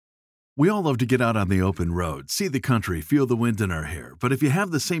We all love to get out on the open road, see the country, feel the wind in our hair. But if you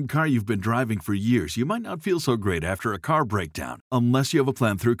have the same car you've been driving for years, you might not feel so great after a car breakdown, unless you have a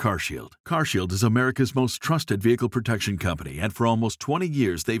plan through CarShield. CarShield is America's most trusted vehicle protection company, and for almost 20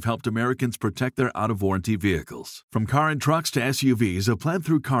 years, they've helped Americans protect their out-of-warranty vehicles. From car and trucks to SUVs, a plan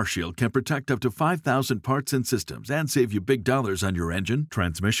through CarShield can protect up to 5,000 parts and systems and save you big dollars on your engine,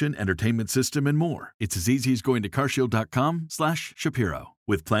 transmission, entertainment system, and more. It's as easy as going to carshield.com/Shapiro.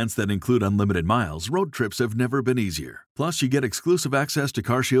 With plans that include unlimited miles, road trips have never been easier. Plus, you get exclusive access to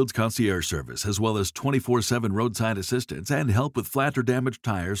CarShield's concierge service, as well as 24/7 roadside assistance and help with flat or damaged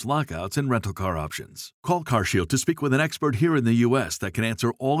tires, lockouts, and rental car options. Call CarShield to speak with an expert here in the U.S. that can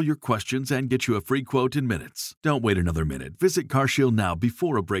answer all your questions and get you a free quote in minutes. Don't wait another minute. Visit CarShield now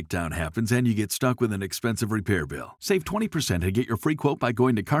before a breakdown happens and you get stuck with an expensive repair bill. Save 20% and get your free quote by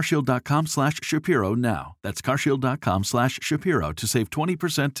going to carshield.com/Shapiro now. That's carshield.com/Shapiro to save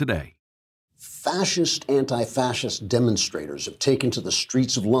 20% today. Fascist, anti-fascist demonstrators have taken to the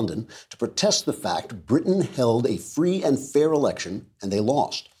streets of London to protest the fact Britain held a free and fair election and they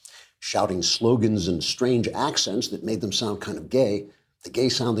lost. Shouting slogans in strange accents that made them sound kind of gay, the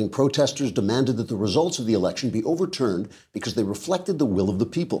gay-sounding protesters demanded that the results of the election be overturned because they reflected the will of the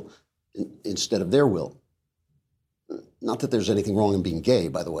people instead of their will. Not that there's anything wrong in being gay,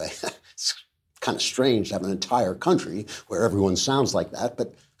 by the way. It's kind of strange to have an entire country where everyone sounds like that,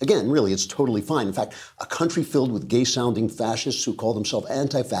 but again, really, it's totally fine. In fact, a country filled with gay-sounding fascists who call themselves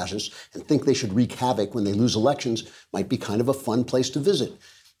anti-fascists and think they should wreak havoc when they lose elections might be kind of a fun place to visit,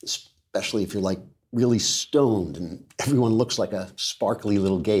 especially if you're like really stoned and everyone looks like a sparkly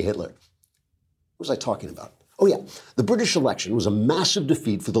little gay Hitler. What was I talking about? Oh yeah, the British election was a massive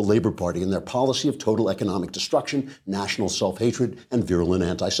defeat for the Labour Party and their policy of total economic destruction, national self-hatred, and virulent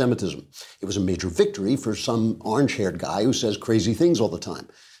anti-Semitism. It was a major victory for some orange-haired guy who says crazy things all the time.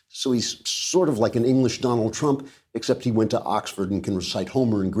 So he's sort of like an English Donald Trump, except he went to Oxford and can recite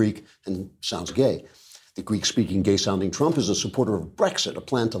Homer in Greek and sounds gay. The Greek-speaking, gay-sounding Trump is a supporter of Brexit, a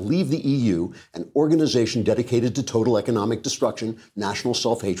plan to leave the EU, an organization dedicated to total economic destruction, national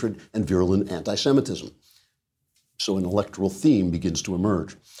self-hatred, and virulent anti-Semitism. So an electoral theme begins to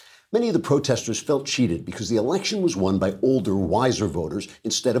emerge. Many of the protesters felt cheated because the election was won by older, wiser voters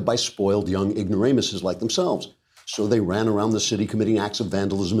instead of by spoiled young ignoramuses like themselves. So they ran around the city committing acts of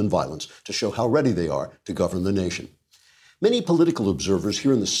vandalism and violence to show how ready they are to govern the nation. Many political observers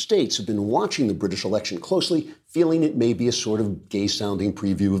here in the States have been watching the British election closely, feeling it may be a sort of gay-sounding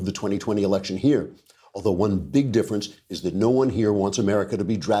preview of the 2020 election here. Although one big difference is that no one here wants America to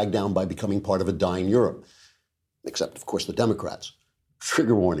be dragged down by becoming part of a dying Europe. Except, of course, the Democrats.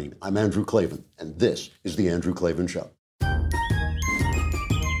 Trigger warning, I'm Andrew Klavan, and this is The Andrew Klavan Show.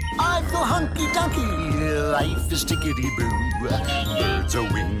 I feel hunky-dunky, life is tickety-boo. Birds are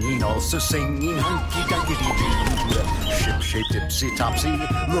winging, also singing hunky-dunky-doo. Ship-shaped, ipsy-topsy,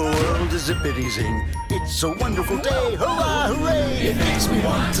 the world is zippity-zing. It's a wonderful day, hurrah, hooray! It makes me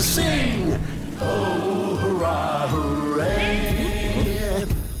want to sing. Oh, hurrah, hooray!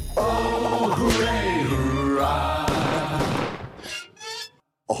 Oh, hooray, hooray!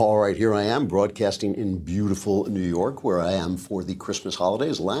 All right, here I am broadcasting in beautiful New York, where I am for the Christmas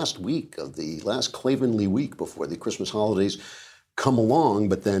holidays, last week of the last Klavanly week before the Christmas holidays come along.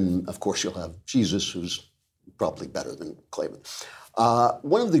 But then, of course, you'll have Jesus, who's probably better than Klavan.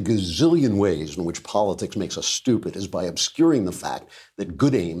 One of the gazillion ways in which politics makes us stupid is by obscuring the fact that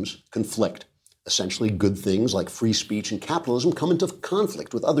good aims conflict. Essentially, good things like free speech and capitalism come into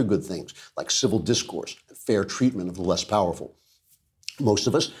conflict with other good things like civil discourse and fair treatment of the less powerful. Most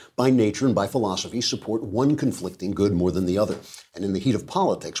of us, by nature and by philosophy, support one conflicting good more than the other. And in the heat of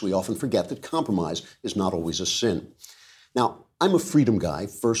politics, we often forget that compromise is not always a sin. Now, I'm a freedom guy,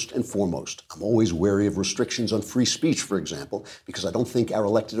 first and foremost. I'm always wary of restrictions on free speech, for example, because I don't think our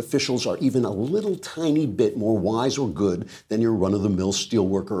elected officials are even a little tiny bit more wise or good than your run-of-the-mill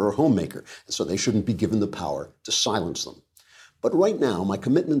steelworker or homemaker, and so they shouldn't be given the power to silence them. But right now, my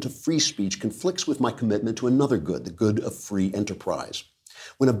commitment to free speech conflicts with my commitment to another good, the good of free enterprise.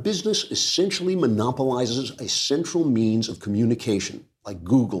 When a business essentially monopolizes a central means of communication, like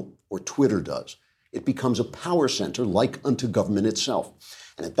Google or Twitter does, it becomes a power center like unto government itself.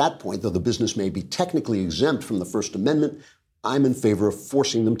 And at that point, though the business may be technically exempt from the First Amendment, I'm in favor of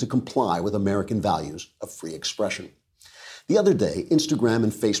forcing them to comply with American values of free expression. The other day, Instagram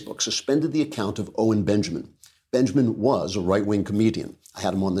and Facebook suspended the account of Owen Benjamin. Benjamin was a right-wing comedian. I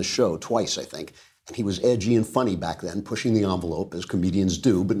had him on this show twice, I think, and he was edgy and funny back then, pushing the envelope, as comedians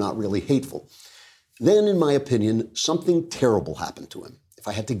do, but not really hateful. Then, in my opinion, something terrible happened to him. If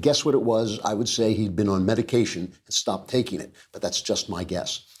I had to guess what it was, I would say he'd been on medication and stopped taking it, but that's just my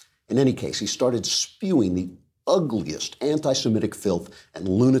guess. In any case, he started spewing the ugliest anti-Semitic filth and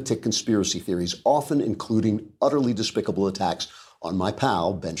lunatic conspiracy theories, often including utterly despicable attacks on my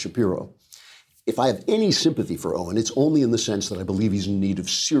pal, Ben Shapiro. If I have any sympathy for Owen, it's only in the sense that I believe he's in need of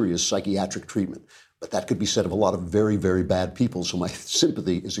serious psychiatric treatment. But that could be said of a lot of very, very bad people, so my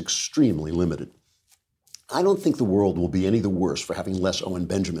sympathy is extremely limited. I don't think the world will be any the worse for having less Owen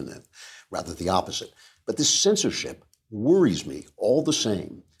Benjamin in it, rather the opposite. But this censorship worries me all the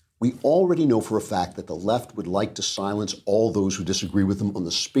same. We already know for a fact that the left would like to silence all those who disagree with them on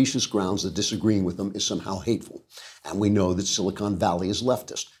the specious grounds that disagreeing with them is somehow hateful. And we know that Silicon Valley is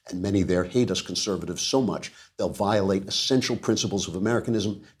leftist, and many there hate us conservatives so much they'll violate essential principles of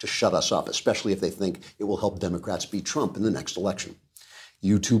Americanism to shut us up, especially if they think it will help Democrats beat Trump in the next election.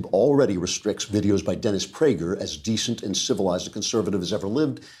 YouTube already restricts videos by Dennis Prager, as decent and civilized a conservative as ever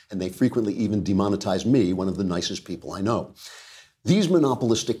lived, and they frequently even demonetize me, one of the nicest people I know. These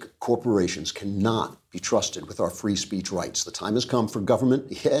monopolistic corporations cannot be trusted with our free speech rights. The time has come for government,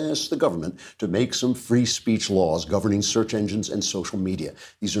 yes, the government, to make some free speech laws governing search engines and social media.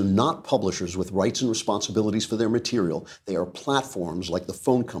 These are not publishers with rights and responsibilities for their material. They are platforms like the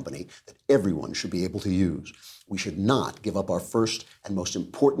phone company that everyone should be able to use. We should not give up our first and most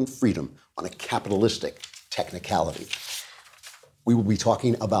important freedom on a capitalistic technicality. We will be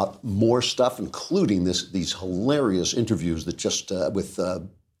talking about more stuff, including these hilarious interviews that just with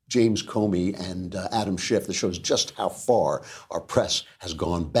James Comey and Adam Schiff that shows just how far our press has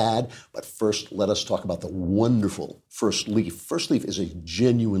gone bad. But first, let us talk about the wonderful First Leaf. First Leaf is a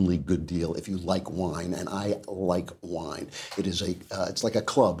genuinely good deal if you like wine, and I like wine. It is it's like a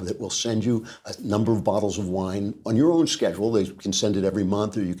club that will send you a number of bottles of wine on your own schedule. They can send it every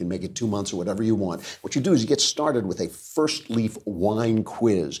month, or you can make it 2 months, or whatever you want. What you do is you get started with a First Leaf wine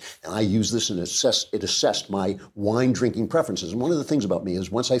quiz, and I use this and it assessed my wine drinking preferences. And one of the things about me is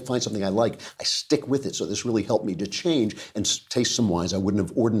once I find something I like, I stick with it. So this really helped me to change and taste some wines I wouldn't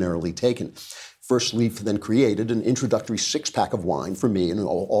have ordinarily taken. First Leaf then created an introductory 6-pack of wine for me, and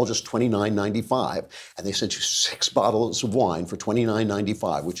all just $29.95. And they sent you 6 bottles of wine for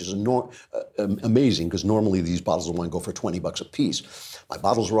 $29.95, which is amazing because normally these bottles of wine go for $20 a piece. My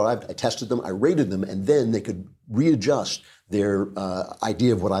bottles arrived, I tested them, I rated them, and then they could readjust their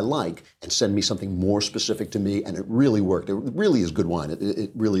idea of what I like and send me something more specific to me, and it really worked. It really is good wine.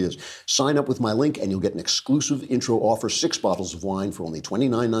 It really is. Sign up with my link, and you'll get an exclusive intro offer, 6 bottles of wine for only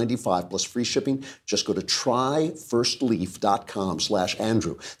 $29.95 plus free shipping. Just go to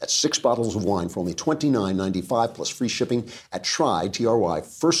tryfirstleaf.com/Andrew. That's 6 bottles of wine for only $29.95 plus free shipping at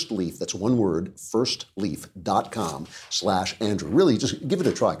Firstleaf, that's one word, firstleaf.com/Andrew. Really, just give it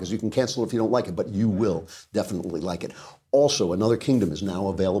a try, because you can cancel it if you don't like it, but you will definitely like it. Also, Another Kingdom is now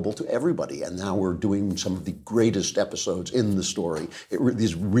available to everybody, and now we're doing some of the greatest episodes in the story.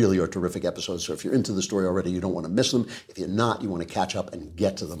 These really are terrific episodes, so if you're into the story already, you don't want to miss them. If you're not, you want to catch up and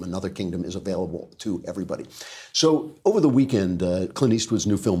get to them. Another Kingdom is available to everybody. So over the weekend, Clint Eastwood's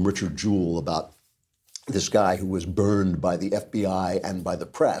new film, Richard Jewell, about this guy who was burned by the FBI and by the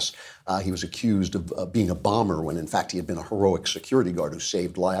press. He was accused of being a bomber when, in fact, he had been a heroic security guard who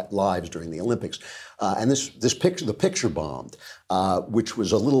saved lives during the Olympics. And the picture bombed, which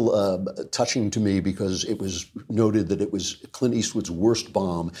was a little touching to me because it was noted that it was Clint Eastwood's worst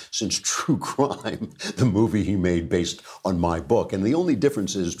bomb since True Crime, the movie he made based on my book. And the only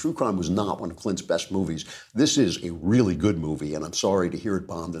difference is True Crime was not one of Clint's best movies. This is a really good movie, and I'm sorry to hear it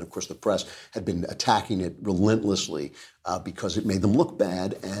bombed. And of course, the press had been attacking it relentlessly because it made them look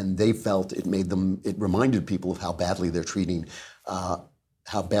bad, and they felt it reminded people of how badly they're treating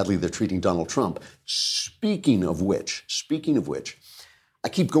Donald Trump. Speaking of which, I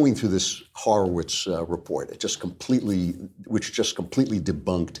keep going through this Horowitz report. Which just completely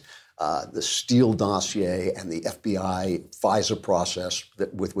debunked the Steele dossier and the FBI FISA process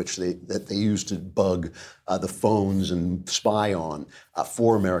with which they used to bug the phones and spy on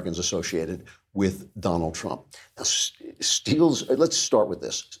 4 Americans associated with Donald Trump. Now, let's start with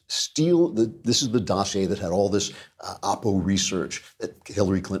this. This is the dossier that had all this Oppo research that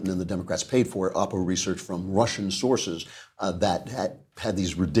Hillary Clinton and the Democrats paid for, Oppo research from Russian sources that had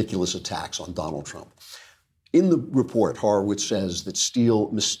these ridiculous attacks on Donald Trump. In the report, Horowitz says that Steele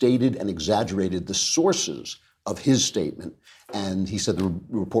misstated and exaggerated the sources of his statement. And he said the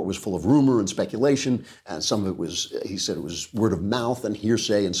report was full of rumor and speculation, and some of it was, he said it was word of mouth and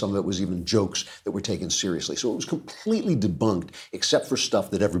hearsay, and some of it was even jokes that were taken seriously. So it was completely debunked, except for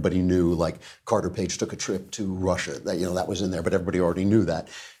stuff that everybody knew, like Carter Page took a trip to Russia. That was in there, but everybody already knew that.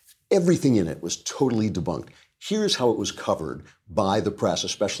 Everything in it was totally debunked. Here's how it was covered by the press,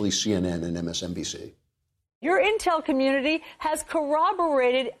 especially CNN and MSNBC. Your intel community has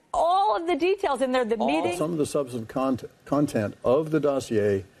corroborated all of the details in there, the meeting. Some of the substantive content of the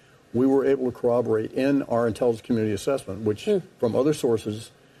dossier we were able to corroborate in our intelligence community assessment, which from other sources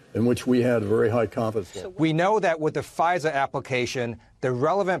in which we had very high confidence level. We know that with the FISA application, the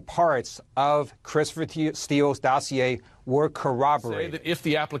relevant parts of Christopher Steele's dossier were corroborated. Say that if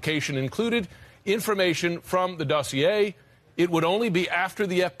the application included information from the dossier, it would only be after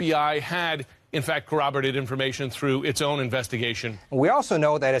the FBI had in fact, corroborated information through its own investigation. We also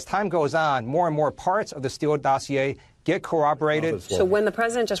know that as time goes on, more and more parts of the Steele dossier get corroborated. So when the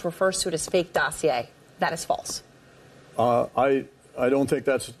president just refers to it as fake dossier, that is false? I don't think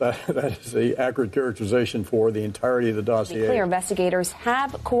that is the accurate characterization for the entirety of the dossier. To be clear, investigators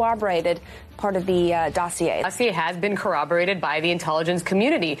have corroborated part of the dossier. The dossier has been corroborated by the intelligence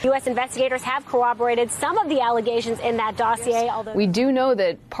community. U.S. investigators have corroborated some of the allegations in that dossier, although we do know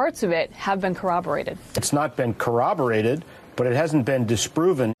that parts of it have been corroborated. It's not been corroborated, but it hasn't been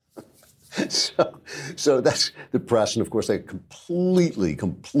disproven. So that's the press, and of course they completely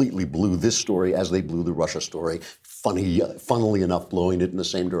blew this story as they blew the Russia story. Funnily enough, blowing it in the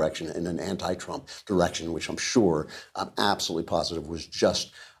same direction, in an anti-Trump direction, which I'm sure, I'm absolutely positive was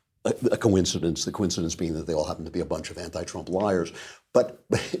just a coincidence. The coincidence being that they all happen to be a bunch of anti-Trump liars. But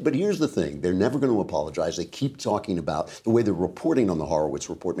here's the thing: they're never going to apologize. They keep talking about the way they're reporting on the Horowitz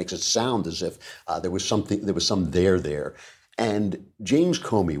report makes it sound as if there was some there. And James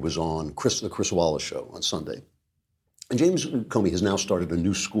Comey was on the Chris Wallace show on Sunday. And James Comey has now started a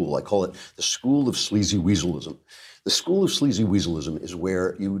new school. I call it the School of Sleazy Weaselism. The School of Sleazy Weaselism is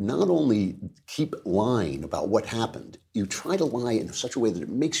where you not only keep lying about what happened, you try to lie in such a way that it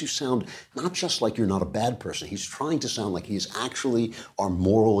makes you sound not just like you're not a bad person. He's trying to sound like he is actually our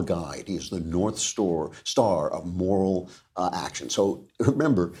moral guide. He is the North Star of moral action. So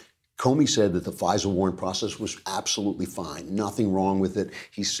remember, Comey said that the FISA warrant process was absolutely fine, nothing wrong with it.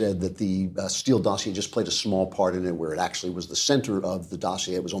 He said that the Steele dossier just played a small part in it, where it actually was the center of the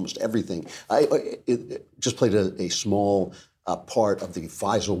dossier. It was almost everything. It just played a small part of the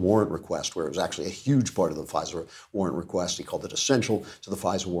FISA warrant request, where it was actually a huge part of the FISA warrant request. He called it essential to the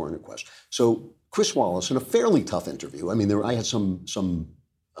FISA warrant request. So Chris Wallace, in a fairly tough interview, I mean, I had some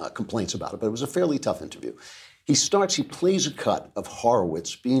complaints about it, but it was a fairly tough interview. He plays a cut of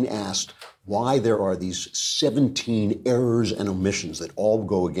Horowitz being asked why there are these 17 errors and omissions that all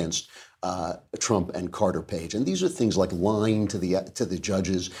go against Trump and Carter Page. And these are things like lying to the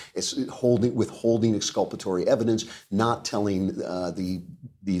judges, it's withholding exculpatory evidence, not telling the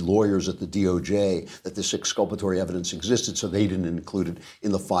lawyers at the DOJ that this exculpatory evidence existed, so they didn't include it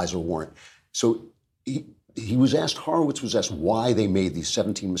in the FISA warrant. So Horowitz was asked why they made these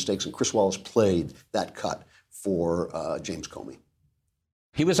 17 mistakes, and Chris Wallace played that cut for James Comey.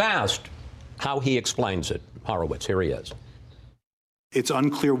 He was asked how he explains it. Horowitz, here he is. It's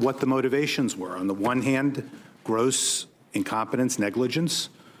unclear what the motivations were. On the one hand, gross incompetence, negligence.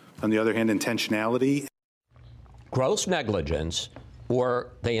 On the other hand, intentionality. Gross negligence, or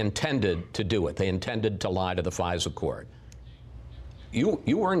they intended to do it. They intended to lie to the FISA court. You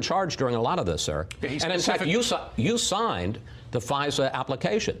were in charge during a lot of this, sir. And in fact, you signed the FISA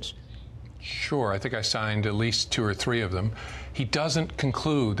applications. Sure. I think I signed at least 2 or 3 of them. He doesn't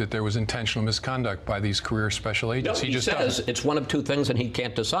conclude that there was intentional misconduct by these career special agents. No, he just says it's one of 2 things and he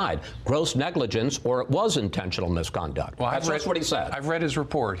can't decide: gross negligence or it was intentional misconduct. Well, that's what he said. I've read his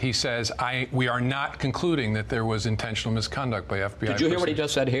report. He says, we are not concluding that there was intentional misconduct by FBI. Did you hear what he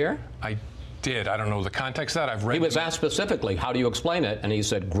just said here? I did. I don't know the context of that. I've read. He was asked specifically, how do you explain it? And he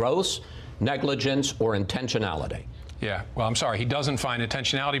said gross negligence or intentionality. Yeah, well, I'm sorry. He doesn't find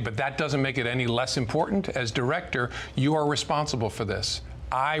intentionality, but that doesn't make it any less important. As director, you are responsible for this.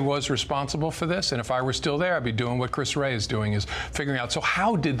 I was responsible for this, and if I were still there, I'd be doing what Chris Wray is doing, is figuring out, so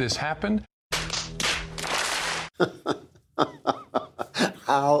how did this happen?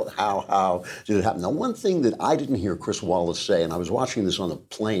 How did it happen? Now, one thing that I didn't hear Chris Wallace say, and I was watching this on a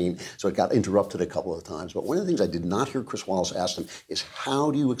plane, so it got interrupted a couple of times, but one of the things I did not hear Chris Wallace ask him is,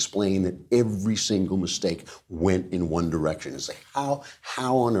 how do you explain that every single mistake went in one direction? It's like,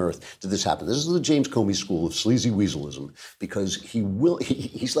 how on earth did this happen? This is the James Comey School of Sleazy Weaselism, because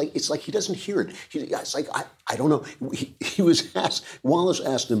he's like, it's like he doesn't hear it. It's like, I don't know. He was asked, Wallace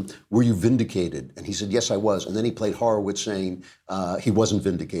asked him, were you vindicated? And he said, yes, I was. And then he played Horowitz saying he wasn't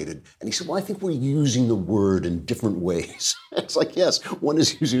vindicated. And he said, well, I think we're using the word in different ways. It's like, yes, one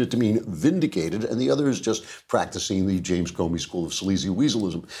is using it to mean vindicated, and the other is just practicing the James Comey School of Sleazy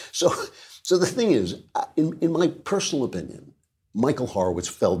Weaselism. So the thing is, in my personal opinion, Michael Horowitz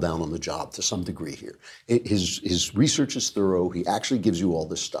fell down on the job to some degree here. His research is thorough. He actually gives you all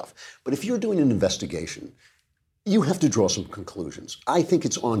this stuff. But if you're doing an investigation You have to draw some conclusions. I think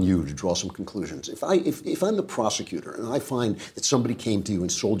it's on you to draw some conclusions. If I'm the prosecutor and I find that somebody came to you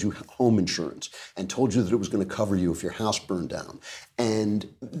and sold you home insurance and told you that it was going to cover you if your house burned down,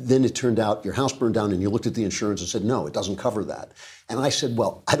 and then it turned out your house burned down and you looked at the insurance and said, no, it doesn't cover that. And I said,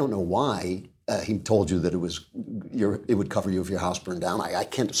 well, I don't know why he told you that it would cover you if your house burned down. I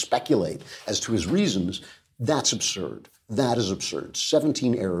can't speculate as to his reasons. That's absurd. That is absurd.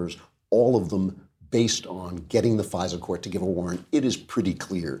 17 errors, all of them based on getting the FISA court to give a warrant. It is pretty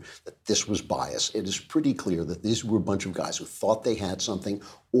clear that this was bias. It is pretty clear that these were a bunch of guys who thought they had something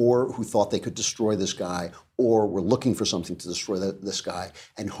or who thought they could destroy this guy or were looking for something to destroy this guy.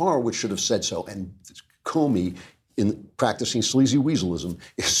 And Horowitz should have said so. And Comey, in practicing sleazy weaselism,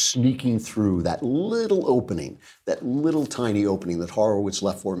 is sneaking through that little opening, that little tiny opening that Horowitz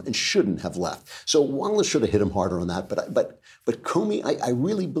left for him and shouldn't have left. So Wallace should have hit him harder on that. But Comey, I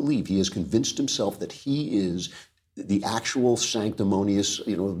really believe he has convinced himself that he is the actual sanctimonious,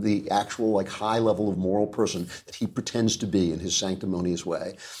 the actual like high level of moral person that he pretends to be in his sanctimonious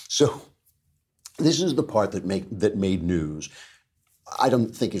way. So this is the part that made news. I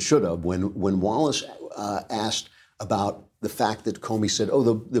don't think it should have. When Wallace asked about the fact that Comey said, oh,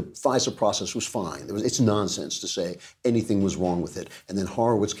 the FISA process was fine. It's nonsense to say anything was wrong with it. And then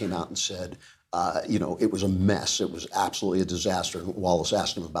Horowitz came out and said, it was a mess. It was absolutely a disaster. And Wallace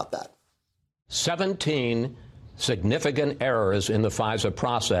asked him about that. 17 significant errors in the FISA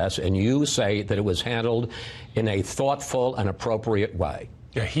process, and you say that it was handled in a thoughtful and appropriate way.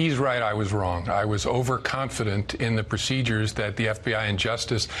 Yeah, he's right. I was wrong. I was overconfident in the procedures that the FBI and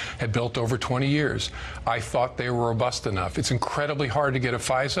Justice had built over 20 years. I thought they were robust enough. It's incredibly hard to get a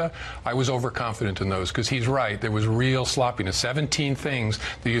FISA. I was overconfident in those because he's right. There was real sloppiness. 17 things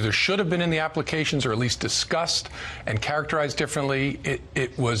that either should have been in the applications or at least discussed and characterized differently.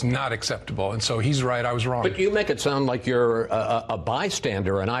 It was not acceptable. And so he's right. I was wrong. But you make it sound like you're a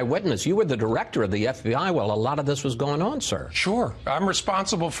bystander, an eyewitness. You were the director of the FBI while a lot of this was going on, sir. Sure. I'm responsible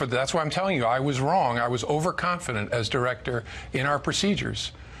for that. That's why I'm telling you, I was wrong. I was overconfident as director in our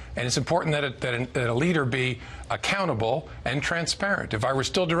procedures. And it's important that a leader be accountable and transparent. If I were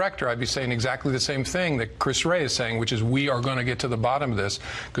still director, I'd be saying exactly the same thing that Chris Wray is saying, which is we are going to get to the bottom of this,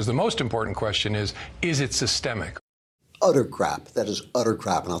 because the most important question is it systemic? Utter crap. That is utter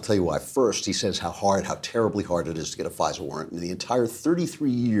crap. And I'll tell you why. First, he says how terribly hard it is to get a FISA warrant. In the entire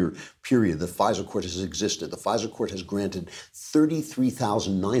 33-year period the FISA court has existed, the FISA court has granted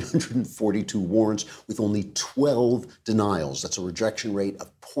 33,942 warrants with only 12 denials. That's a rejection rate of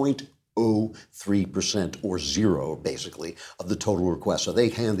 0.03% or zero, basically, of the total request. So they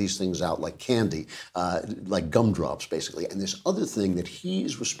hand these things out like candy, like gumdrops, basically. And this other thing that he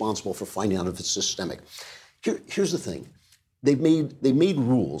is responsible for finding out if it's systemic. Here's the thing. They made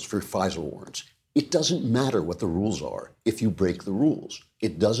rules for FISA warrants. It doesn't matter what the rules are if you break the rules.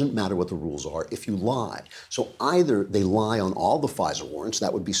 It doesn't matter what the rules are if you lie. So either they lie on all the FISA warrants,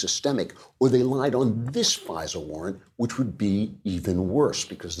 that would be systemic, or they lied on this FISA warrant, which would be even worse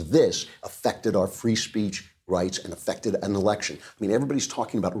because this affected our free speech rights and affected an election. I mean, everybody's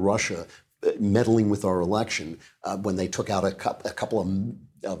talking about Russia meddling with our election when they took out a couple of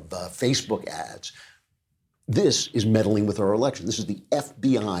Facebook ads. This is meddling with our election. This is the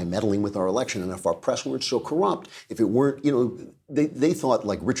FBI meddling with our election. And if our press weren't so corrupt, if it weren't, they thought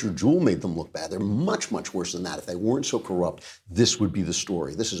like Richard Jewell made them look bad. They're much, much worse than that. If they weren't so corrupt, this would be the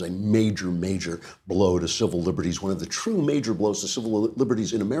story. This is a major, major blow to civil liberties, one of the true major blows to civil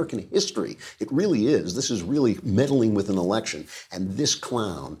liberties in American history. It really is. This is really meddling with an election. And this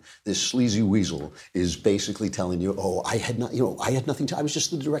clown, this sleazy weasel, is basically telling you, oh, I had nothing to, I was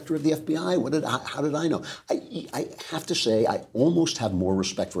just the director of the FBI. How did I know? I have to say, I almost have more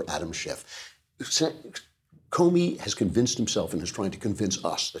respect for Adam Schiff. Comey has convinced himself and is trying to convince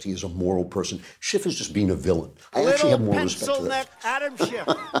us that he is a moral person. Schiff is just being a villain. I actually have more respect for that. Adam Schiff.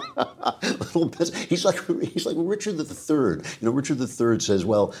 He's like Richard III. Richard III says,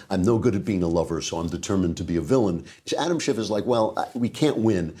 well, I'm no good at being a lover, so I'm determined to be a villain. Adam Schiff is like, well, we can't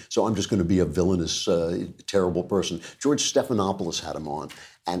win, so I'm just going to be a villainous, terrible person. George Stephanopoulos had him on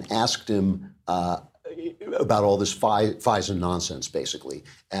and asked him about all this FISA nonsense, basically.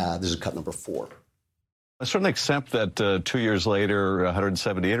 This is cut number 4. I certainly accept that 2 years later,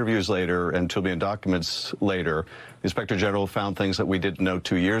 170 interviews later, and 2 million documents later, the Inspector General found things that we didn't know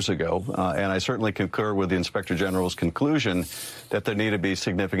 2 years ago. And I certainly concur with the Inspector General's conclusion that there need to be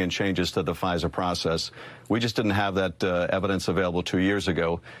significant changes to the FISA process. We just didn't have that evidence available 2 years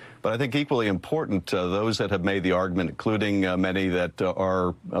ago. But I think equally important, those that have made the argument, including many that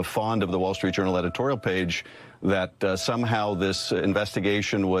are fond of the Wall Street Journal editorial page, that somehow this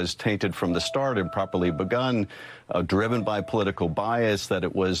investigation was tainted from the start, improperly begun, driven by political bias, that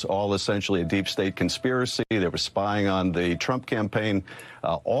it was all essentially a deep state conspiracy. They were spying on the Trump campaign.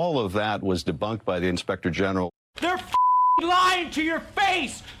 All of that was debunked by the Inspector General. They're lying to your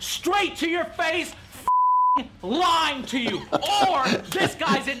face, straight to your face, lying to you, or this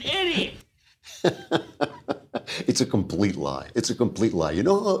guy's an idiot. It's a complete lie. It's a complete lie. You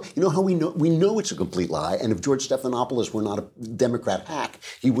know how we know it's a complete lie. And if George Stephanopoulos were not a Democrat hack,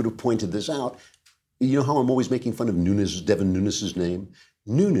 he would have pointed this out. You know how I'm always making fun of Devin Nunes' name?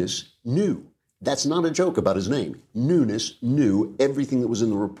 Nunes knew. That's not a joke about his name. Nunes knew everything that was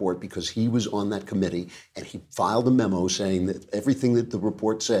in the report because he was on that committee, and he filed a memo saying that everything that the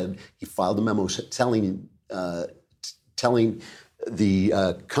report said. He filed a memo telling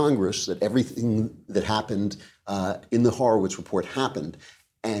the Congress that everything that happened in the Horowitz report happened.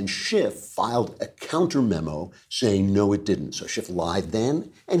 And Schiff filed a counter memo saying, no, it didn't. So Schiff lied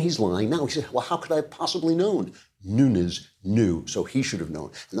then, and he's lying now. He said, well, how could I have possibly known? Nunes knew, so he should have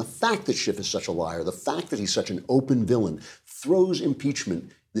known. And the fact that Schiff is such a liar, the fact that he's such an open villain, throws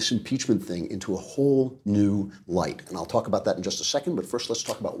this impeachment thing into a whole new light. And I'll talk about that in just a second, but first let's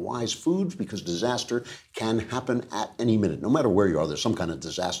talk about Wise Foods, because disaster can happen at any minute. No matter where you are, there's some kind of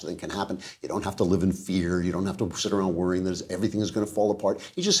disaster that can happen. You don't have to live in fear. You don't have to sit around worrying that everything is going to fall apart.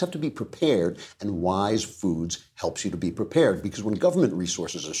 You just have to be prepared, and Wise Foods helps you to be prepared, because when government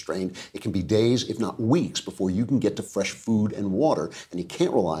resources are strained, it can be days, if not weeks, before you can get to fresh food and water, and you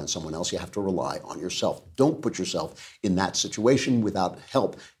can't rely on someone else. You have to rely on yourself. Don't put yourself in that situation without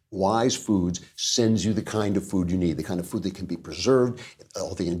help. Wise Foods sends you the kind of food you need, the kind of food that can be preserved.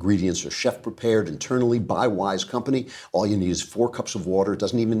 All the ingredients are chef prepared internally by Wise Company. All you need is 4 cups of water. It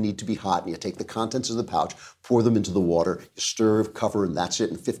doesn't even need to be hot. And you take the contents of the pouch, pour them into the water, you stir, cover, and that's it.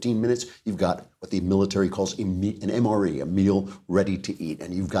 In 15 minutes, you've got what the military calls an MRE, a meal ready to eat.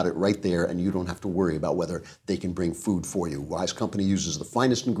 And you've got it right there, and you don't have to worry about whether they can bring food for you. Wise Company uses the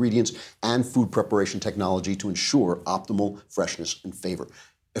finest ingredients and food preparation technology to ensure optimal freshness and flavor.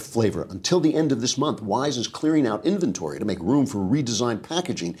 Until the end of this month, Wise is clearing out inventory to make room for redesigned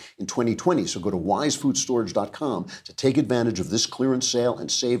packaging in 2020. So go to wisefoodstorage.com to take advantage of this clearance sale and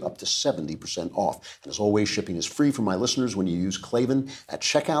save up to 70% off. And as always, shipping is free for my listeners when you use Klavan at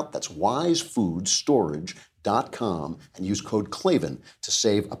checkout. That's wisefoodstorage.com and use code Klavan to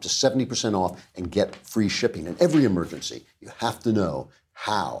save up to 70% off and get free shipping. In every emergency, you have to know,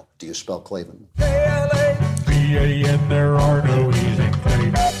 how do you spell Klavan? K-L-A-V-A-N, there are no E's in Klavan.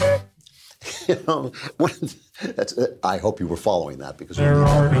 I hope you were following that, because there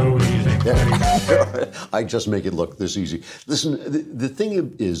are no E's in Klavan. I just make it look this easy. Listen, the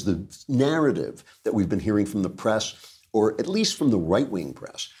thing is, the narrative that we've been hearing from the press, or at least from the right-wing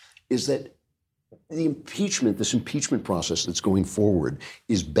press, is that this impeachment process that's going forward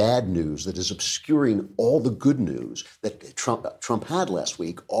is bad news that is obscuring all the good news that Trump had last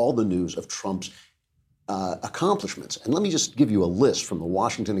week, all the news of Trump's accomplishments. And let me just give you a list from the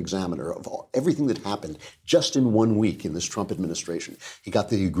Washington Examiner of everything that happened just in 1 week in this Trump administration. He got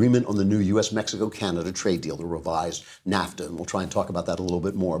the agreement on the new U.S.-Mexico-Canada trade deal, the revised NAFTA, and we'll try and talk about that a little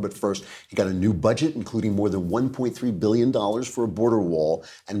bit more. But first, he got a new budget, including more than $1.3 billion for a border wall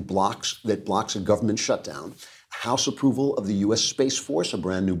and blocks a government shutdown. House approval of the U.S. Space Force, a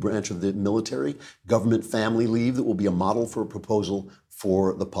brand new branch of the military, government family leave that will be a model for a proposal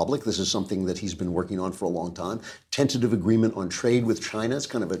for the public. This is something that he's been working on for a long time. Tentative agreement on trade with China. It's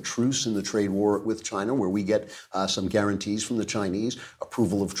kind of a truce in the trade war with China, where we get some guarantees from the Chinese.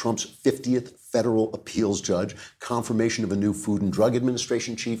 Approval of Trump's 50th federal appeals judge, confirmation of a new Food and Drug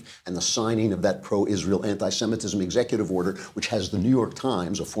Administration chief, and the signing of that pro-Israel anti-Semitism executive order, which has the New York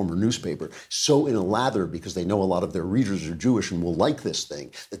Times, a former newspaper, so in a lather, because they know a lot of their readers are Jewish and will like this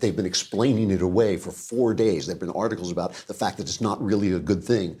thing, that they've been explaining it away for 4 days. There have been articles about the fact that it's not really a good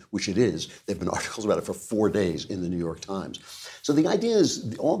thing, which it is. There have been articles about it for 4 days in the New York Times. So the idea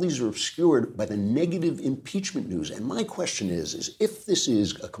is all these are obscured by the negative impeachment news. And my question is if this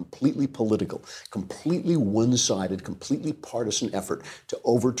is a completely political, completely one-sided, completely partisan effort to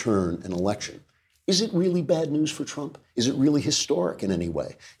overturn an election, is it really bad news for Trump? Is it really historic in any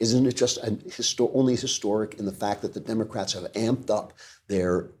way? Isn't it just only historic in the fact that the Democrats have amped up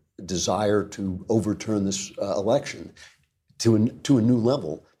their desire to overturn this election to a new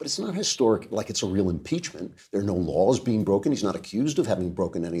level? But it's not historic like it's a real impeachment. There are no laws being broken. He's not accused of having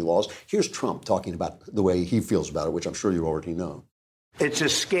broken any laws. Here's Trump talking about the way he feels about it, which I'm sure you already know. It's a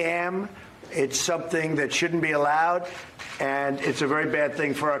scam. It's something that shouldn't be allowed, and it's a very bad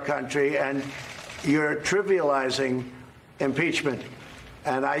thing for our country. And you're trivializing impeachment.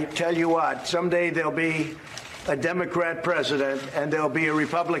 And I tell you what, someday there'll be a Democrat president and there'll be a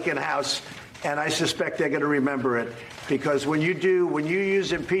Republican House, and I suspect they're going to remember it. Because when you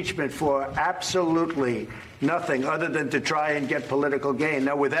use impeachment for absolutely nothing other than to try and get political gain.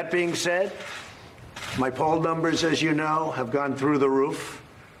 Now, with that being said, my poll numbers, as you know, have gone through the roof.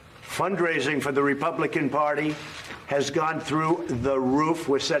 Fundraising for the Republican Party has gone through the roof.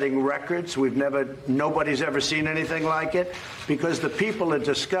 We're setting records. Nobody's ever seen anything like it, because the people are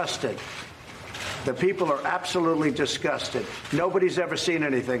disgusted. The people are absolutely disgusted. Nobody's ever seen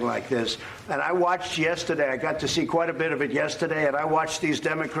anything like this. And I watched yesterday, I got to see quite a bit of it yesterday, and I watched these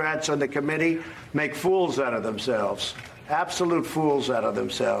Democrats on the committee make fools out of themselves. Absolute fools out of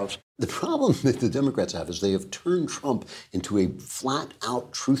themselves. The problem that the Democrats have is they have turned Trump into a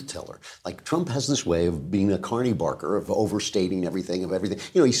flat-out truth teller. Like, Trump has this way of being a carny barker, of overstating everything, You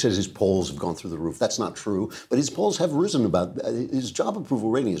know, he says his polls have gone through the roof. That's not true. But his polls have risen his job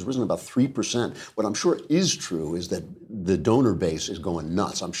approval rating has risen about 3%. What I'm sure is true is that the donor base is going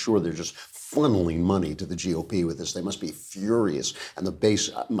nuts. I'm sure they're just funneling money to the GOP with this. They must be furious, and the base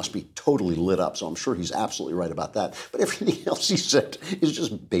must be totally lit up. So I'm sure he's absolutely right about that. But everything else he said is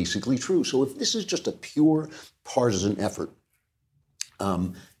just basically true. So if this is just a pure partisan effort,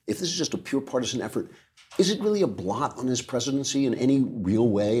 is it really a blot on his presidency in any real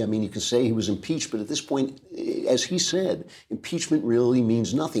way? I mean, you can say he was impeached, but at this point, as he said, impeachment really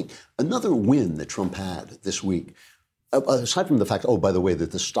means nothing. Another win that Trump had this week, aside from the fact, oh, by the way,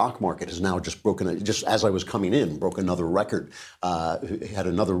 that the stock market has now just broken, just as I was coming in, broke another record, had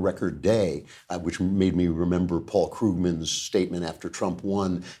another record day, which made me remember Paul Krugman's statement after Trump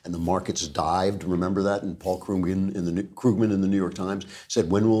won and the markets dived. Remember that? And Paul Krugman in the New York Times said,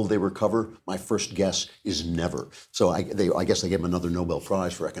 "When will they recover? My first guess is never." So I guess they gave him another Nobel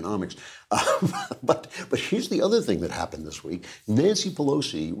Prize for economics. But here's the other thing that happened this week. Nancy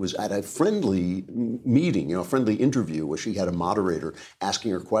Pelosi was at a friendly meeting, a friendly interview, where she had a moderator asking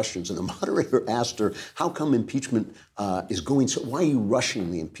her questions, and the moderator asked her, how come impeachment is going so, why are you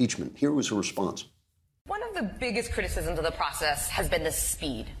rushing the impeachment? Here was her response. One of the biggest criticisms of the process has been the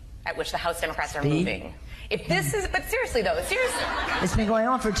speed at which the House Democrats are moving. But seriously though, It's been going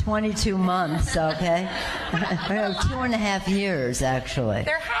on for 22 months, okay? 2.5 years, actually.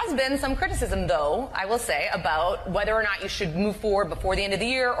 There has been some criticism, though, I will say, about whether or not you should move forward before the end of the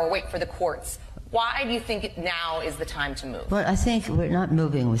year or wait for the courts. Why do you think now is the time to move? Well, I think we're not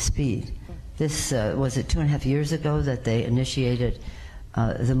moving with speed. This, was it 2.5 years ago that they initiated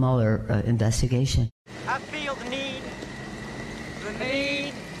the Mueller investigation? I feel the need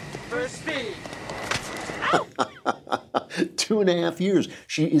for speed. 2.5 years.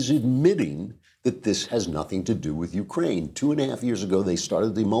 She is admitting that this has nothing to do with Ukraine. 2.5 years ago, they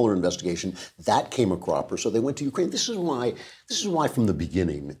started the Mueller investigation. That came a cropper, so they went to Ukraine. This is why from the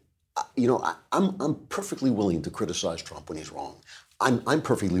beginning, I'm perfectly willing to criticize Trump when he's wrong. I'm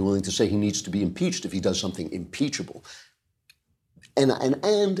perfectly willing to say he needs to be impeached if he does something impeachable. And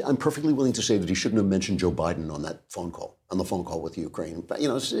I'm perfectly willing to say that he shouldn't have mentioned Joe Biden on the phone call with Ukraine. But,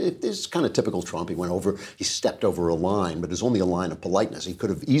 it's kind of typical Trump. He stepped over a line, but it's only a line of politeness. He could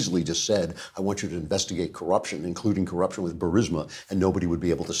have easily just said, I want you to investigate corruption, including corruption with Burisma, and nobody would be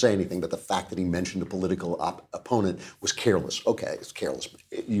able to say anything. But the fact that he mentioned a political opponent was careless. Okay, it's careless.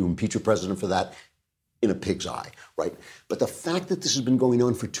 You impeach a president for that in a pig's eye, right? But the fact that this has been going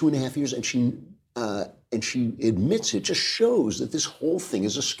on for 2.5 years, and she admits it, just shows that this whole thing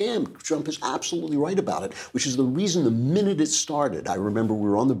is a scam. Trump is absolutely right about it, which is the reason the minute it started, I remember we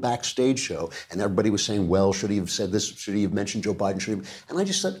were on the backstage show and everybody was saying, well, should he have said this? Should he have mentioned Joe Biden? And I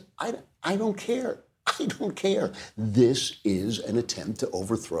just said, I don't care. I don't care. This is an attempt to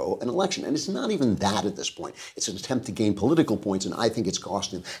overthrow an election. And it's not even that at this point. It's an attempt to gain political points, and I think it's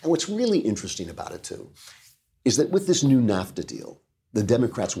costing him. And what's really interesting about it, too, is that with this new NAFTA deal, the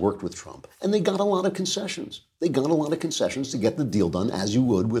Democrats worked with Trump, and they got a lot of concessions. They got a lot of concessions to get the deal done, as you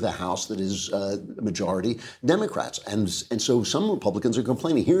would with a House that is majority Democrats. And so some Republicans are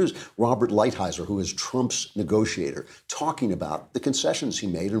complaining. Here's Robert Lighthizer, who is Trump's negotiator, talking about the concessions he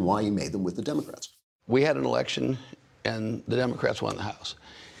made and why he made them with the Democrats. We had an election, and the Democrats won the House.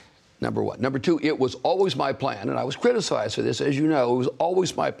 Number one. Number two, it was always my plan, and I was criticized for this, as you know, it was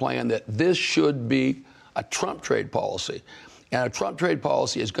always my plan that this should be a Trump trade policy. And a Trump trade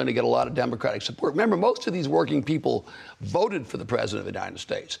policy is going to get a lot of Democratic support. Remember, most of these working people voted for the President of the United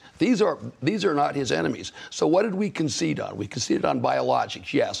States. These are not his enemies. So what did we concede on? We conceded on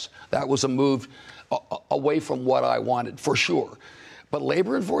biologics. Yes, that was a move away from what I wanted, for sure. But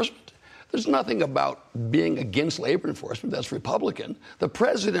labor enforcement? There's nothing about being against labor enforcement that's Republican. The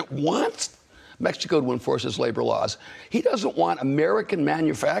president wants Mexico to enforce its labor laws. He doesn't want American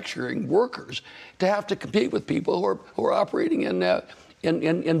manufacturing workers to have to compete with people who are operating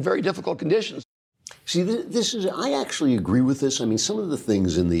in very difficult conditions. See, I actually agree with this. I mean, some of the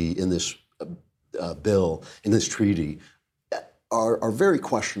things in this bill, in this treaty, are very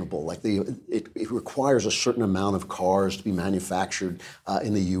questionable. Like it requires a certain amount of cars to be manufactured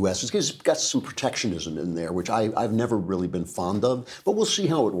in the U.S. It's got some protectionism in there, which I've never really been fond of. But we'll see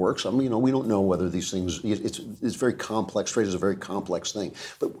how it works. I mean, we don't know whether these things. It's very complex. Trade is a very complex thing.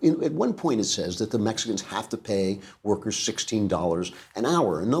 But at one point, it says that the Mexicans have to pay workers $16 an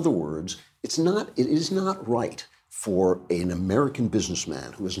hour. In other words, it is not right for an American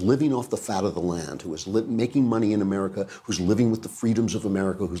businessman who is living off the fat of the land, who is making money in America, who's living with the freedoms of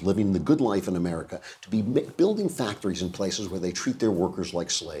America, who's living the good life in America, to be building factories in places where they treat their workers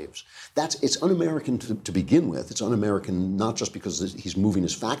like slaves. It's un-American to begin with. It's un-American not just because he's moving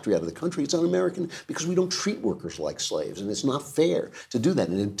his factory out of the country. It's un-American because we don't treat workers like slaves, and it's not fair to do that.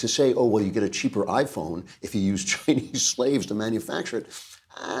 And to say, oh, well, you get a cheaper iPhone if you use Chinese slaves to manufacture it,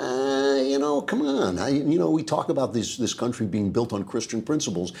 come on. We talk about this country being built on Christian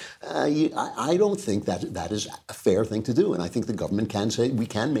principles. I don't think that is a fair thing to do. And I think the government can say we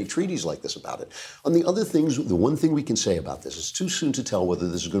can make treaties like this about it. On the other things, the one thing we can say about this, it's too soon to tell whether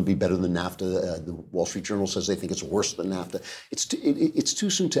this is going to be better than NAFTA. The Wall Street Journal says they think it's worse than NAFTA. It's too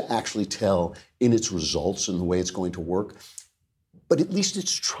soon to actually tell in its results and the way it's going to work. But at least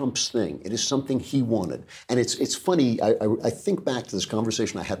it's Trump's thing. It is something he wanted. And it's funny, I think back to this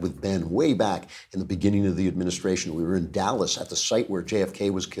conversation I had with Ben way back in the beginning of the administration. We were in Dallas at the site where JFK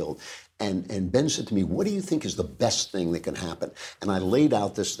was killed. And Ben said to me, what do you think is the best thing that can happen? And I laid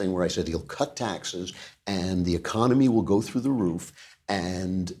out this thing where I said he'll cut taxes and the economy will go through the roof.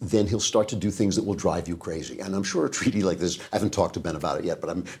 And then he'll start to do things that will drive you crazy. And I'm sure a treaty like this, I haven't talked to Ben about it yet, but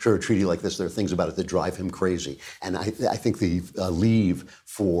I'm sure a treaty like this, there are things about it that drive him crazy. And I think the leave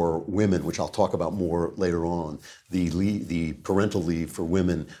for women, which I'll talk about more later on, the parental leave for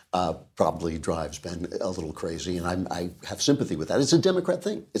women probably drives Ben a little crazy. And I have sympathy with that. It's a Democrat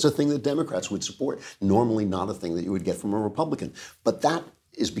thing. It's a thing that Democrats would support. Normally not a thing that you would get from a Republican. But that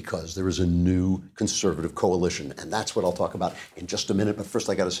is because there is a new conservative coalition. And that's what I'll talk about in just a minute. But first,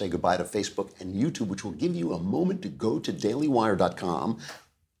 I got to say goodbye to Facebook and YouTube, which will give you a moment to go to dailywire.com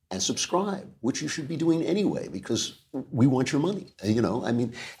and subscribe, which you should be doing anyway, because we want your money,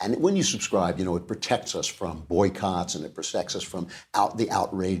 and when you subscribe, it protects us from boycotts, and it protects us from the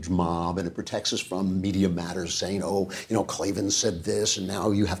outrage mob, and it protects us from Media Matters saying, Klavan said this, and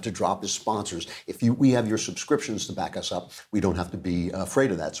now you have to drop his sponsors. If we have your subscriptions to back us up, we don't have to be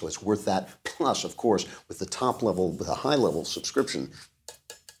afraid of that. So it's worth that. Plus, of course, with a high-level subscription,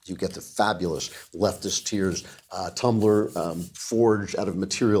 you get the fabulous Leftist Tears tumbler forged out of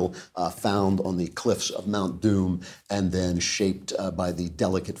material found on the cliffs of Mount Doom and then shaped by the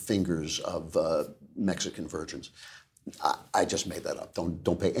delicate fingers of Mexican virgins. I just made that up.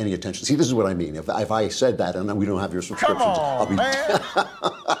 Don't pay any attention. See, this is what I mean. If I said that and we don't have your subscriptions, I'll be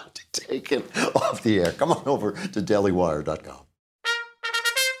taken off the air. Come on over to dailywire.com.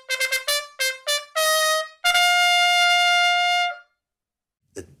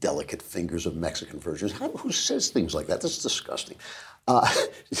 The delicate fingers of Mexican virgins. Who says things like that? That's disgusting.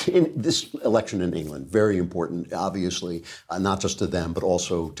 In this election in England, very important, obviously, not just to them, but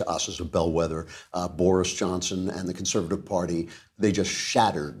also to us as a bellwether. Boris Johnson and the Conservative Party, they just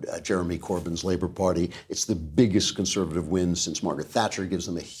shattered Jeremy Corbyn's Labour Party. It's the biggest Conservative win since Margaret Thatcher. It gives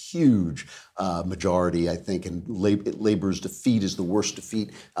them a huge majority, I think, and Labour's defeat is the worst defeat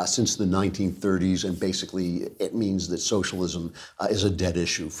since the 1930s, and basically it means that socialism is a dead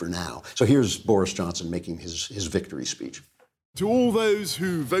issue for now. So here's Boris Johnson making his victory speech. To all those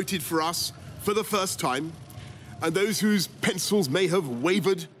who voted for us for the first time, and those whose pencils may have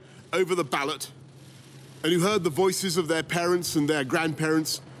wavered over the ballot, and who heard the voices of their parents and their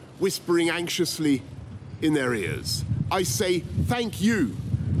grandparents whispering anxiously in their ears, I say thank you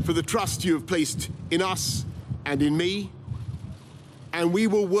for the trust you have placed in us and in me, and we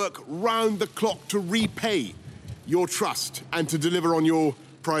will work round the clock to repay your trust and to deliver on your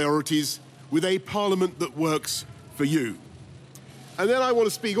priorities with a parliament that works for you. And then I want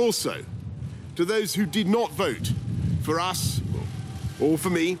to speak also to those who did not vote for us or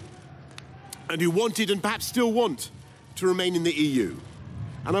for me, and who wanted and perhaps still want to remain in the EU.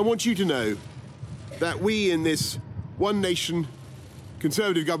 And I want you to know that we in this one nation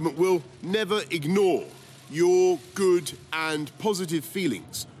Conservative government will never ignore your good and positive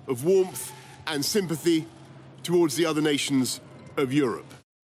feelings of warmth and sympathy towards the other nations of Europe.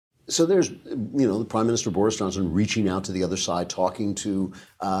 So there's, the Prime Minister Boris Johnson reaching out to the other side, talking to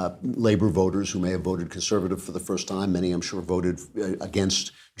Labour voters who may have voted Conservative for the first time. Many, I'm sure, voted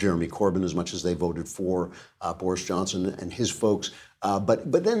against Jeremy Corbyn as much as they voted for Boris Johnson and his folks.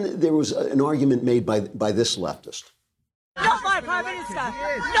 But then there was an argument made by this leftist. Not my Prime Minister!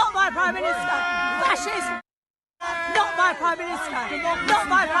 Not my Prime Minister! Fascist! Not my Prime Minister! Not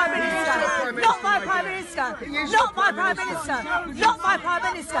my Prime Minister! Not my Prime Minister! Not my Prime Minister! Not my Prime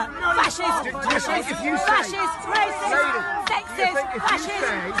Minister! Fascist! Fascist! Racist! Sexist! Fascist!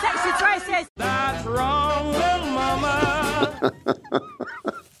 Sexist! Racist! That's wrong, little mama!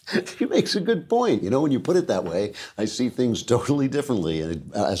 She makes a good point. When you put it that way, I see things totally differently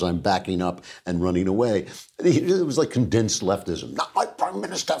as I'm backing up and running away. It was like condensed leftism. Not my Prime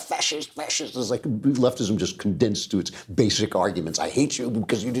Minister, fascist. It's like leftism just condensed to its basic arguments. I hate you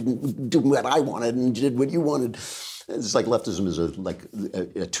because you didn't do what I wanted and you did what you wanted. It's like leftism is like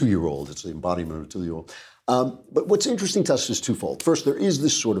a 2-year-old. It's the embodiment of a 2-year-old. But what's interesting to us is twofold. First, there is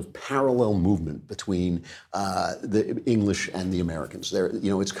this sort of parallel movement between the English and the Americans.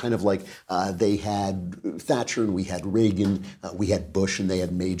 It's kind of like they had Thatcher and we had Reagan, we had Bush and they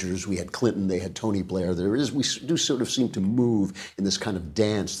had Majors, we had Clinton, they had Tony Blair. We do sort of seem to move in this kind of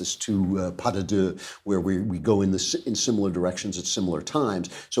dance, this two pas de deux, where we go in similar directions at similar times.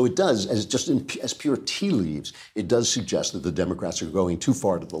 So it does, as pure tea leaves, it does suggest that the Democrats are going too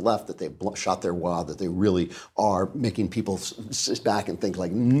far to the left, that they've shot their wad, that they really are making people sit back and think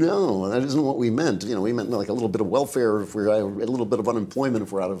like, no, that isn't what we meant. We meant like a little bit of welfare if we're a little bit of unemployment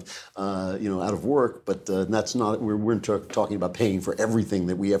if we're out of work. But that's not. We're talking about paying for everything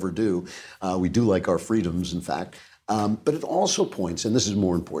that we ever do. We do like our freedoms, in fact. But it also points, and this is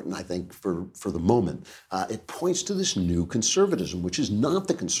more important, I think, for the moment, it points to this new conservatism, which is not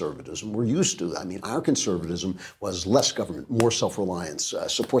the conservatism we're used to. I mean, our conservatism was less government, more self-reliance,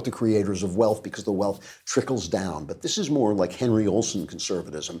 support the creators of wealth because the wealth trickles down. But this is more like Henry Olson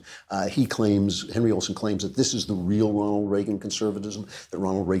conservatism. Henry Olson claims that this is the real Ronald Reagan conservatism, that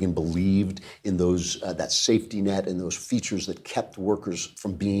Ronald Reagan believed in that safety net and those features that kept workers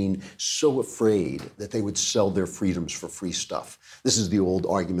from being so afraid that they would sell their freedom for free stuff. This is the old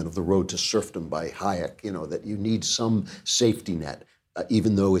argument of the road to serfdom by Hayek, that you need some safety net.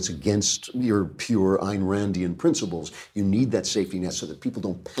 Even though it's against your pure Ayn Randian principles, you need that safety net so that people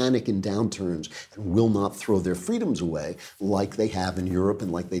don't panic in downturns and will not throw their freedoms away like they have in Europe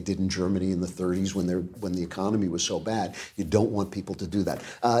and like they did in Germany in the 30s when the economy was so bad. You don't want people to do that.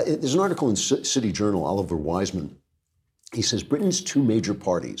 There's an article in City Journal, Oliver Wiseman. He says Britain's two major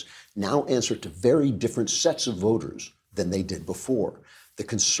parties now answer to very different sets of voters than they did before. The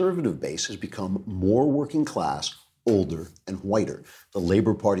conservative base has become more working class, older, and whiter. The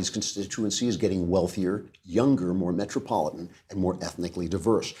Labour Party's constituency is getting wealthier, younger, more metropolitan, and more ethnically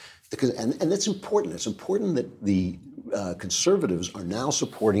diverse. And that's important. It's important that the conservatives are now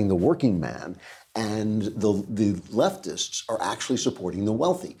supporting the working man, and the leftists are actually supporting the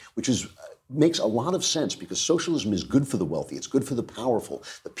wealthy, which makes a lot of sense because socialism is good for the wealthy. It's good for the powerful.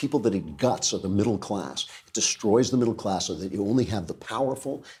 The people that it guts are the middle class. It destroys the middle class so that you only have the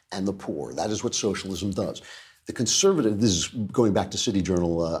powerful and the poor. That is what socialism does. The conservative, this is going back to City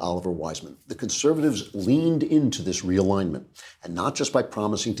Journal, Oliver Wiseman, the conservatives leaned into this realignment, and not just by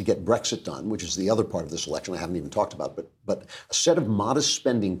promising to get Brexit done, which is the other part of this election I haven't even talked about, but a set of modest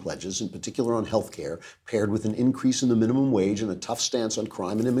spending pledges, in particular on health care, paired with an increase in the minimum wage and a tough stance on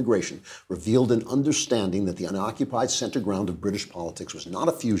crime and immigration, revealed an understanding that the unoccupied center ground of British politics was not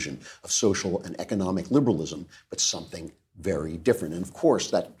a fusion of social and economic liberalism, but something very different. And of course,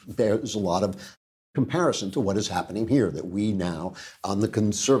 that bears a lot of comparison to what is happening here, that we now, on the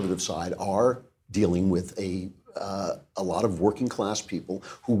conservative side, are dealing with a lot of working class people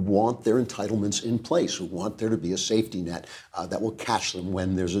who want their entitlements in place, who want there to be a safety net that will catch them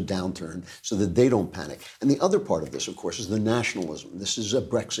when there's a downturn so that they don't panic. And the other part of this, of course, is the nationalism. This is a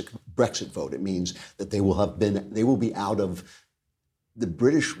Brexit vote. It means that they will be out of. The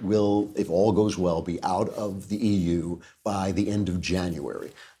British will, if all goes well, be out of the EU by the end of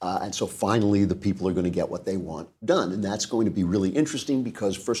January. And so finally, the people are going to get what they want done. And that's going to be really interesting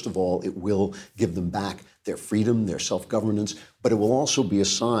because, first of all, it will give them back their freedom, their self-governance, but it will also be a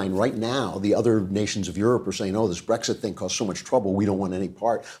sign. Right now, the other nations of Europe are saying, oh, this Brexit thing caused so much trouble, we don't want any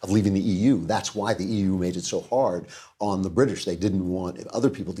part of leaving the EU. That's why the EU made it so hard on the British. They didn't want other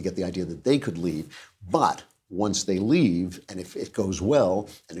people to get the idea that they could leave. But once they leave, and if it goes well,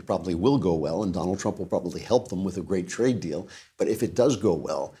 and it probably will go well, and Donald Trump will probably help them with a great trade deal, but if it does go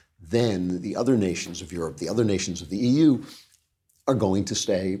well, then the other nations of Europe, the other nations of the EU, are going to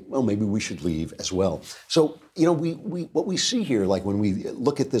say, well, maybe we should leave as well. So, you know, we what we see here, like when we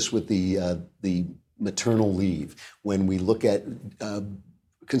look at this with the maternal leave, when we look at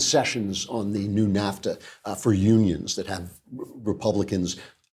concessions on the new NAFTA for unions that have Republicans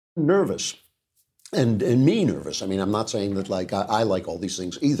nervous. And me nervous. I mean, I'm not saying that like I like all these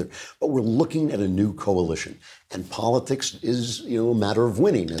things either, but we're looking at a new coalition, and politics is, you know, a matter of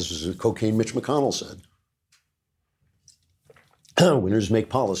winning, as Cocaine Mitch McConnell said. Winners make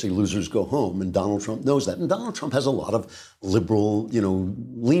policy, losers go home, and Donald Trump knows that. And Donald Trump has a lot of liberal, you know,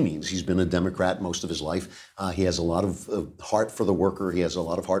 leanings. He's been a Democrat most of his life. He has a lot of heart for the worker. He has a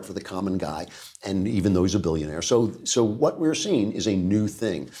lot of heart for the common guy, and even though he's a billionaire. So what we're seeing is a new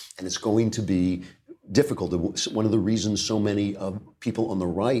thing, and it's going to be difficult. One of the reasons so many people on the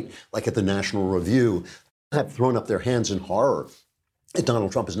right, like at the National Review, have thrown up their hands in horror at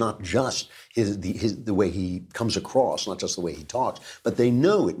Donald Trump is not just the way he comes across, not just the way he talks, but they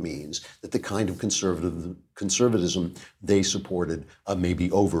know it means that the kind of conservatism they supported may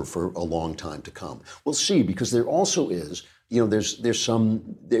be over for a long time to come. We'll see, because there also is, you know, there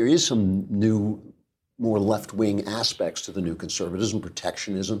is some new, more left-wing aspects to the new conservatism.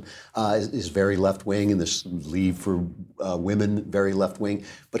 Protectionism is very left-wing, and this leave for women, very left-wing.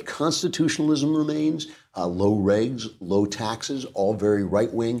 But constitutionalism remains, low regs, low taxes, all very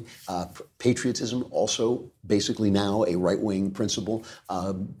right-wing. Patriotism, also basically now a right-wing principle.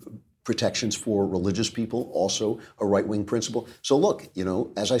 Protections for religious people, also a right-wing principle. So look, you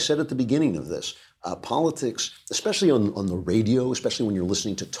know, as I said at the beginning of this, politics, especially on the radio, especially when you're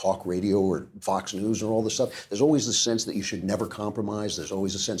listening to talk radio or Fox News or all this stuff, there's always the sense that you should never compromise. There's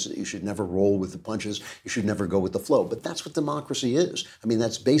always a sense that you should never roll with the punches. You should never go with the flow. But that's what democracy is. I mean,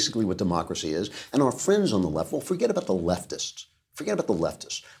 that's basically what democracy is. And our friends on the left, well, forget about the leftists. Forget about the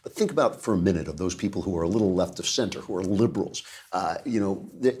leftists, but think about for a minute of those people who are a little left of center, who are liberals. You know,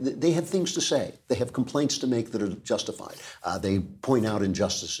 they have things to say. They have complaints to make that are justified. They point out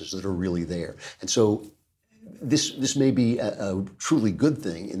injustices that are really there. And so this may be a truly good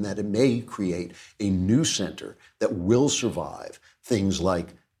thing in that it may create a new center that will survive things like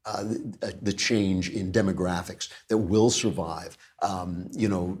the change in demographics, that will survive, you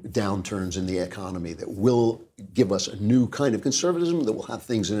know, downturns in the economy, that will give us a new kind of conservatism, that will have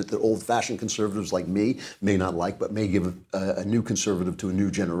things in it that old-fashioned conservatives like me may not like, but may give a new conservative to a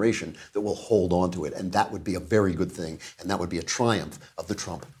new generation that will hold on to it. And that would be a very good thing, and that would be a triumph of the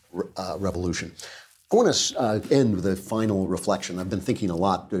Trump revolution. I want to end with a final reflection. I've been thinking a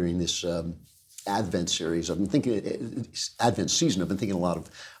lot during this Advent series. Advent season, I've been thinking a lot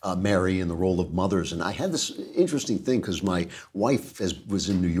of Mary and the role of mothers. And I had this interesting thing because my wife was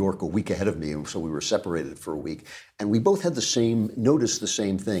in New York a week ahead of me, and so we were separated for a week. And we both had noticed the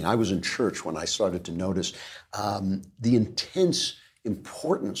same thing. I was in church when I started to notice the intense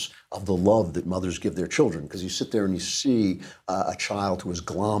importance of the love that mothers give their children, because you sit there and you see a child who is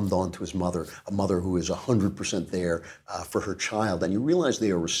glommed onto his mother, a mother who is 100% there for her child, and you realize they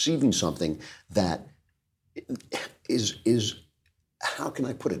are receiving something that is how can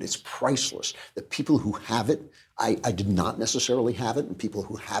I put it? It's priceless. The people who have it, I did not necessarily have it, and people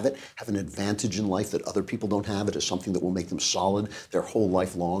who have it have an advantage in life that other people don't have. It is something that will make them solid their whole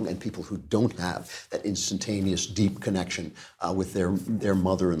life long, and people who don't have that instantaneous, deep connection with their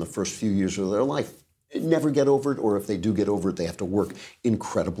mother in the first few years of their life never get over it, or if they do get over it, they have to work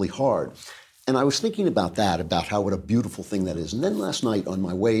incredibly hard. And I was thinking about that, about what a beautiful thing that is. And then last night on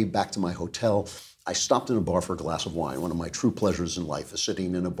my way back to my hotel, I stopped in a bar for a glass of wine. One of my true pleasures in life is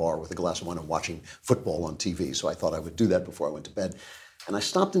sitting in a bar with a glass of wine and watching football on TV. So I thought I would do that before I went to bed. And I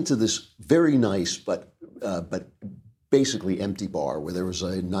stopped into this very nice but basically empty bar where there was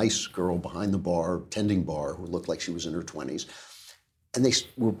a nice girl behind the bar, tending bar, who looked like she was in her 20s. And they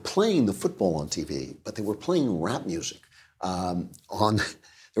were playing the football on TV, but they were playing rap music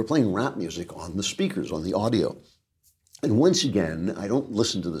They were playing rap music on the speakers, on the audio. And once again, I don't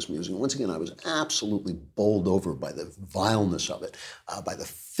listen to this music. Once again, I was absolutely bowled over by the vileness of it, by the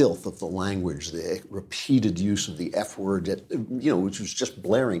filth of the language, the repeated use of the F word, which was just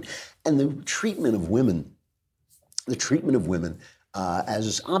blaring, and the treatment of women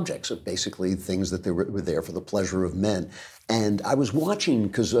as objects of basically things that they were there for the pleasure of men. And I was watching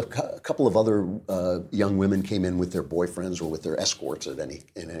because a couple of other young women came in with their boyfriends or with their escorts in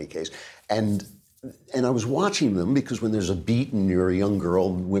any case, and I was watching them because when there's a beat and you're a young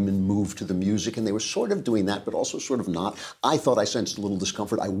girl, women move to the music, and they were sort of doing that, but also sort of not. I thought I sensed a little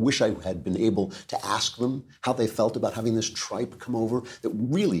discomfort. I wish I had been able to ask them how they felt about having this tripe come over. That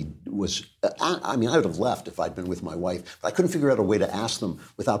really was, I would have left if I'd been with my wife, but I couldn't figure out a way to ask them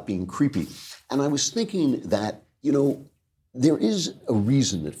without being creepy. And I was thinking that, There is a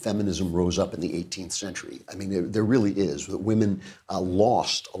reason that feminism rose up in the 18th century. I mean, there really is. That women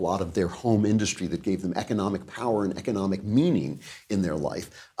lost a lot of their home industry that gave them economic power and economic meaning in their life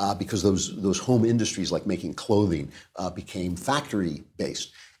because those home industries, like making clothing, became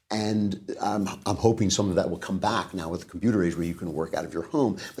factory-based. And I'm hoping some of that will come back now with the computer age where you can work out of your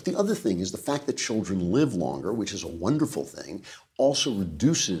home. But the other thing is the fact that children live longer, which is a wonderful thing, also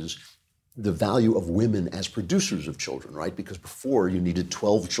reduces the value of women as producers of children, right? Because before you needed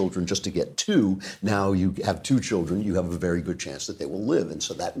 12 children just to get 2. Now you have 2 children, you have a very good chance that they will live. And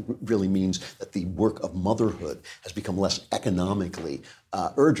so that really means that the work of motherhood has become less economically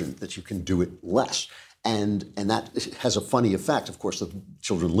urgent, that you can do it less. And that has a funny effect. Of course, the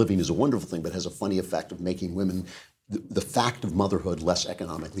children living is a wonderful thing, but has a funny effect of making women, the fact of motherhood, less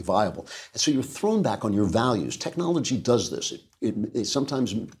economically viable. And so you're thrown back on your values. Technology does this. It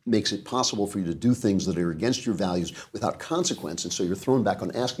sometimes makes it possible for you to do things that are against your values without consequence. And so you're thrown back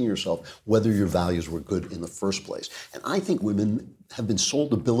on asking yourself whether your values were good in the first place. And I think women have been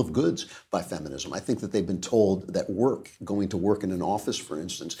sold a bill of goods by feminism. I think that they've been told that going to work in an office, for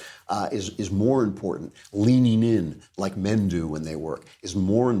instance, is more important. Leaning in, like men do when they work, is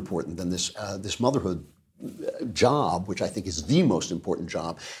more important than this motherhood job, which I think is the most important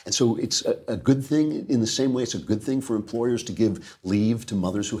job. And so it's a good thing in the same way it's a good thing for employers to give leave to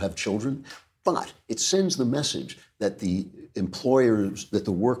mothers who have children. But it sends the message that the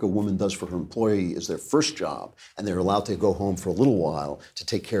work a woman does for her employee is their first job, and they're allowed to go home for a little while to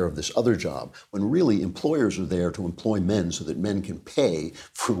take care of this other job, when really employers are there to employ men so that men can pay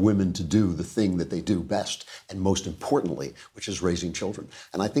for women to do the thing that they do best, and most importantly, which is raising children.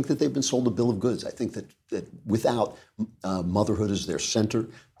 And I think that they've been sold a bill of goods. I think that without motherhood as their center,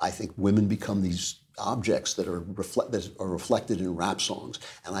 I think women become these objects that are reflected in rap songs.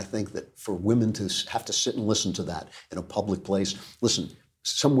 And I think that for women to have to sit and listen to that in a public place, listen,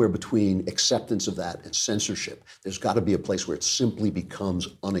 somewhere between acceptance of that and censorship, there's got to be a place where it simply becomes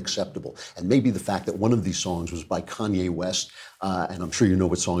unacceptable. And maybe the fact that one of these songs was by Kanye West, and I'm sure you know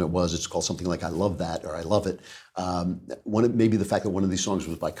what song it was. It's called something like I Love That or I Love It. Maybe the fact that one of these songs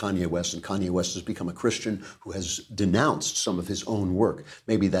was by Kanye West, and Kanye West has become a Christian who has denounced some of his own work.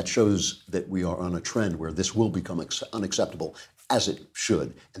 Maybe that shows that we are on a trend where this will become unacceptable, as it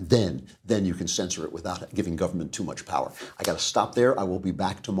should. And then you can censor it without giving government too much power. I got to stop there. I will be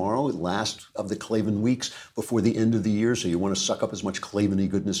back tomorrow, last of the Klavan weeks before the end of the year. So you want to suck up as much Klavan-y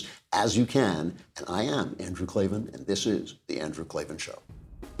goodness as you can. And I am Andrew Klavan, and this is The Andrew Klavan Show.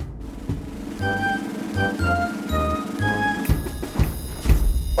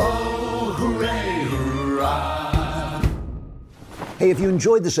 Oh, hooray, hurrah. Hey, if you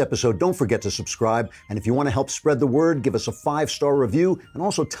enjoyed this episode, don't forget to subscribe. And if you want to help spread the word, give us a 5-star review and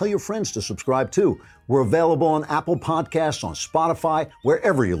also tell your friends to subscribe too. We're available on Apple Podcasts, on Spotify,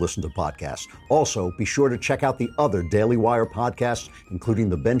 wherever you listen to podcasts. Also, be sure to check out the other Daily Wire podcasts, including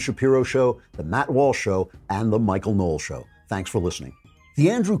The Ben Shapiro Show, The Matt Walsh Show, and The Michael Knowles Show. Thanks for listening. The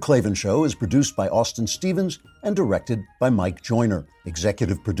Andrew Klavan Show is produced by Austin Stevens and directed by Mike Joyner.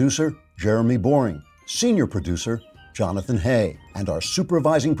 Executive producer, Jeremy Boring. Senior producer, Jonathan Hay. And our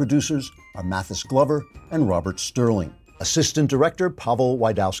supervising producers are Mathis Glover and Robert Sterling. Assistant director, Pavel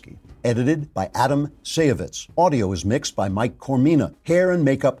Wydowski. Edited by Adam Sayevitz. Audio is mixed by Mike Cormina. Hair and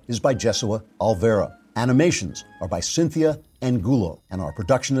makeup is by Jesua Alvera. Animations are by Cynthia Angulo. And our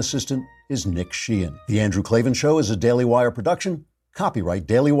production assistant is Nick Sheehan. The Andrew Klavan Show is a Daily Wire production. Copyright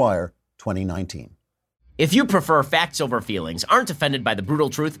Daily Wire 2019. If you prefer facts over feelings, aren't offended by the brutal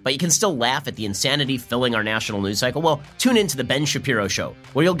truth, but you can still laugh at the insanity filling our national news cycle, well, tune in to The Ben Shapiro Show,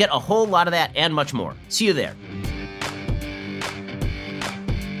 where you'll get a whole lot of that and much more. See you there.